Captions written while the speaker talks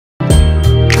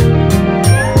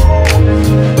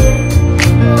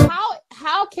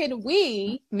can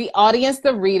we, the audience,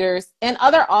 the readers, and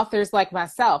other authors like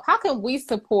myself, how can we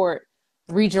support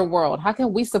Read Your World? How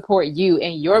can we support you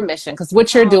in your mission? Because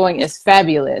what you're doing is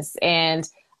fabulous, and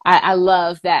I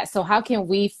love that. So how can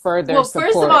we further support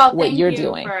first of all, what you're thank you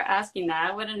doing? for asking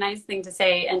that. What a nice thing to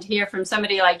say, and to hear from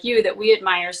somebody like you that we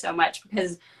admire so much,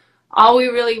 because all we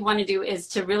really want to do is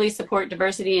to really support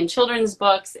diversity in children's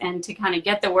books and to kind of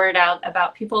get the word out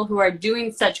about people who are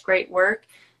doing such great work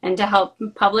and to help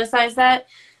publicize that.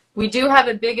 We do have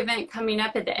a big event coming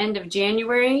up at the end of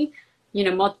January, you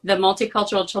know, the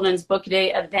Multicultural Children's Book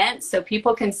Day event, so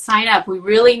people can sign up. We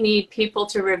really need people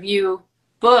to review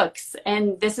books,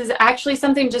 and this is actually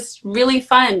something just really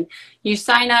fun. You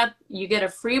sign up, you get a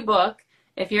free book.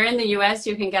 If you're in the US,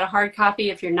 you can get a hard copy.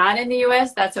 If you're not in the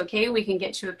US, that's okay. We can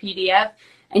get you a PDF,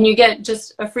 and you get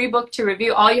just a free book to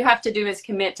review. All you have to do is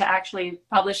commit to actually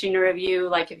publishing a review,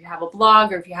 like if you have a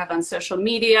blog or if you have on social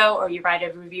media or you write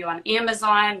a review on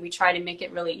Amazon. We try to make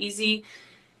it really easy.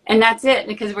 And that's it,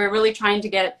 because we're really trying to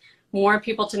get more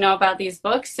people to know about these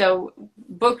books. So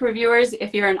book reviewers,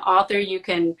 if you're an author, you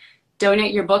can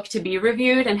donate your book to be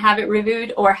reviewed and have it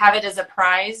reviewed, or have it as a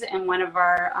prize in one of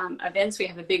our events. We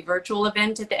have a big virtual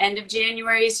event at the end of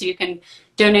January, so you can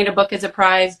donate a book as a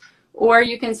prize, or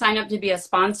you can sign up to be a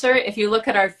sponsor. If you look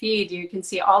at our feed, you can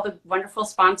see all the wonderful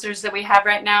sponsors that we have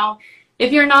right now.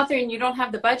 If you're an author and you don't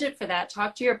have the budget for that,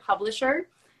 talk to your publisher,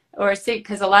 or see,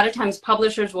 because a lot of times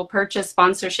publishers will purchase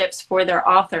sponsorships for their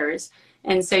authors,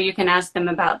 and so you can ask them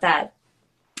about that.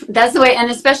 That's the way.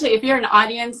 And especially if you're an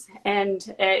audience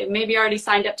and maybe you already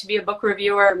signed up to be a book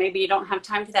reviewer, or maybe you don't have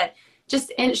time for that,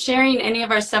 just sharing any of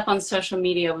our stuff on social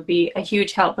media would be a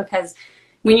huge help, because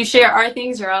when you share our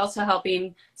things, you're also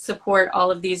helping support all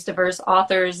of these diverse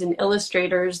authors and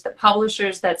illustrators, the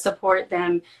publishers that support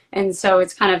them. And so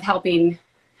it's kind of helping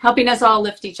us all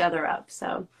lift each other up.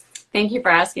 So thank you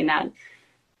for asking that.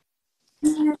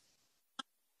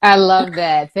 I love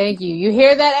that. Thank you. You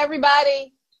hear that,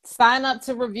 everybody? Sign up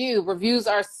to review. Reviews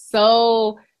are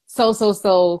so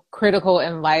critical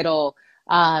and vital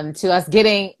to us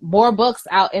getting more books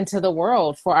out into the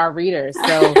world for our readers.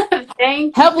 So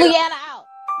help Leanna out.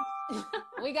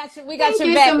 We got you. We got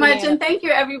your back. Thank you so much, Leanna. And thank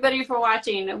you everybody for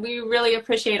watching. We really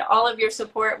appreciate all of your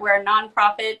support. We're a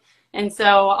nonprofit, and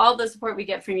so all the support we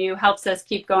get from you helps us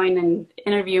keep going and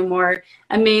interview more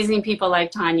amazing people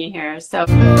like Tonya here. So.